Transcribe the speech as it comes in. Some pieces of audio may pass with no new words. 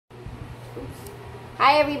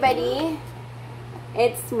Hi everybody,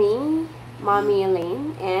 it's me, Mommy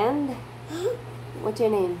Elaine, and what's your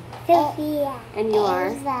name? Sophia. And you are?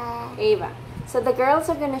 Ava. Ava. So the girls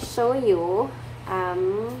are gonna show you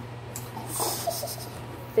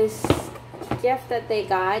this gift that they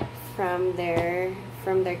got from their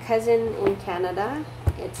cousin in Canada.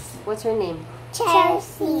 It's, what's her name?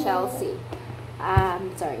 Chelsea. Chelsea.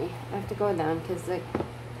 Sorry, I have to go down because the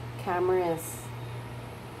camera is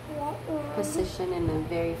positioned in a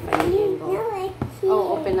very funny angle.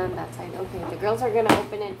 Oh, open on that side. Okay, the girls are gonna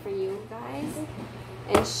open it for you guys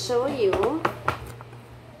and show you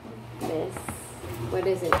this. What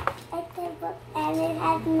is it? It's a book and it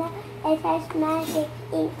has magic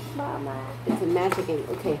ink, Mama. It's a magic ink.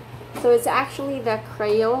 Okay, so it's actually the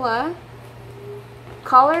Crayola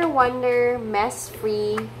Color Wonder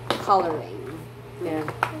Mess-Free Coloring. Yeah.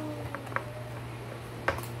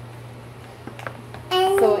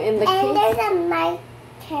 So in the case, there's a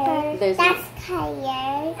marker. That's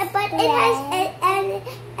colored. But it has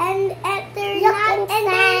and they're not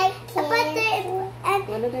inside.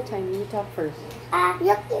 one at a time. You talk first.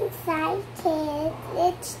 Look inside, kids.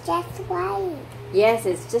 It's just white. Yes,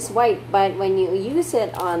 it's just white, but when you use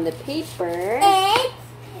it on the paper, it's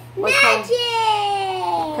magic.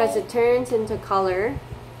 Because it turns into color.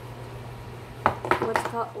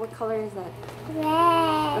 What color is that?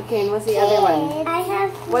 Red. Okay, and what's the other one? I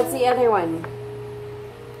have. What's the other one?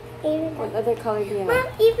 What other color do you have? Mom,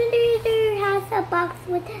 even there has a box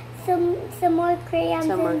with some more crayons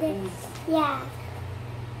Some more in crayons. there. Yeah.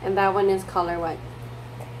 And that one is color what?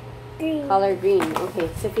 Green. Color green. Okay,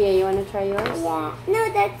 Sophia, you want to try yours? Yeah.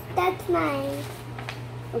 No, that's mine.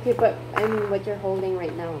 Okay, but I mean what you're holding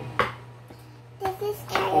right now. This is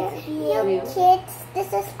color. Blue. Look, kids.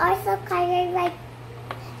 This is also color like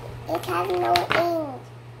it has no ink.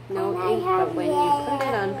 No And I ink, but have when you put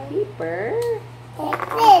it on yellow. paper, Like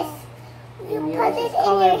this. You And put yours it is in your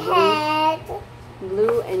color blue. head.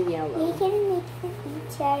 blue and You yellow. can mix with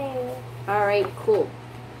each other. All right, cool.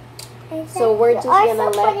 And So we're just you also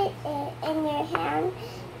gonna put it in your hand,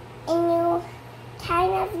 and you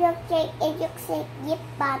kind of look like it looks like lip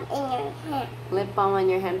balm in your hand. Lip balm on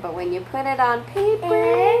your hand, but when you put it on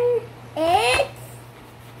paper, It's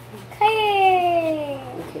clear.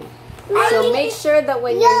 okay. So make sure that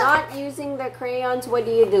when you're not using the crayons, what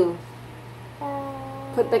do?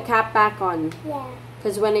 Put the cap back on. Yeah.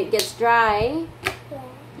 Because when it gets dry, Yeah.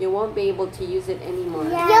 you won't be able to use it anymore.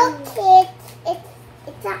 Look, kids,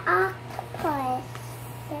 it's an octopus.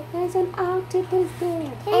 There's an octopus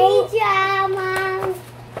there. Hey, Mom.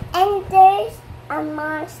 And there's a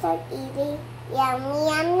monster eating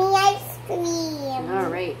yummy ice cream. All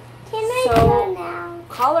right. Can I So- go now?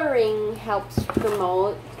 Coloring helps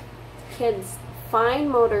promote kids' fine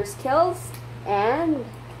motor skills and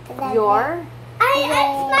your... I'm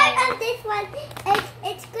smart on this one.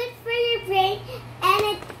 It's good for your brain,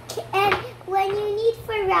 and when you need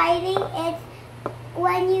for writing,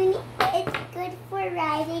 it's good for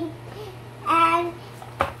writing, and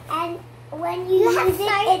when you use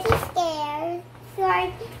it, start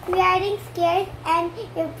writing scares, and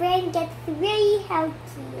your brain gets really healthy.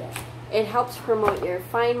 It helps promote your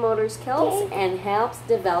fine motor skills and helps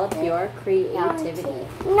develop your creativity.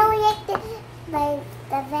 No, like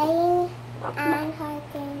the vein and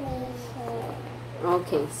coordination.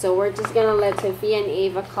 Okay, so we're just gonna let Sophia and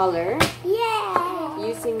Ava color Yeah.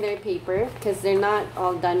 using their paper because they're not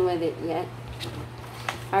all done with it yet.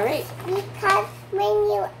 All right. Because when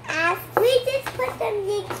you ask, we just put them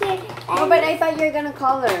in here. Oh, but I thought you were gonna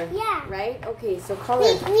color. Yeah. Right? Okay, so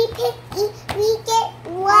color. We get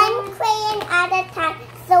one crayon at a time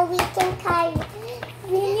so we can color.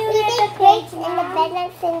 We did grapes and the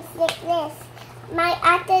benefits like this. My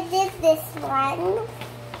author did this one,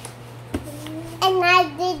 and I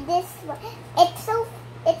did this one. It's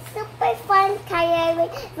super fun coloring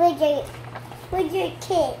with your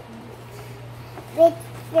kids.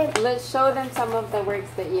 Let's show them some of the works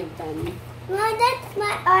that you've done. No, that's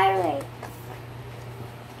my artwork.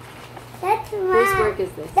 That's mine. Whose work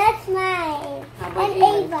is this? That's mine. How about And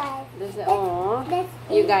Ava's? Ava's. Oh, That's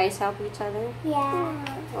you guys help each other? Yeah.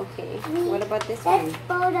 Okay. What about this That's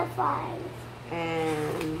one? both of ours.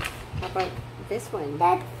 And how about this one?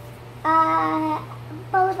 That's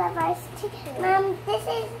both of ours too. Mom, this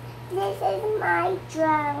is my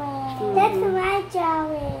drawing. That's my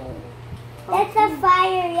drawing. That's a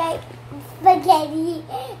fire like spaghetti.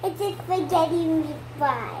 It's a spaghetti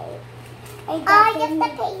meatball. Just the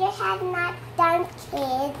picture has not done,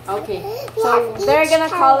 kids. Okay, We so have they're each gonna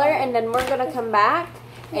color and then we're gonna come back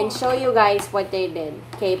and show you guys what they did.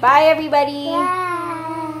 Okay, bye everybody. Bye.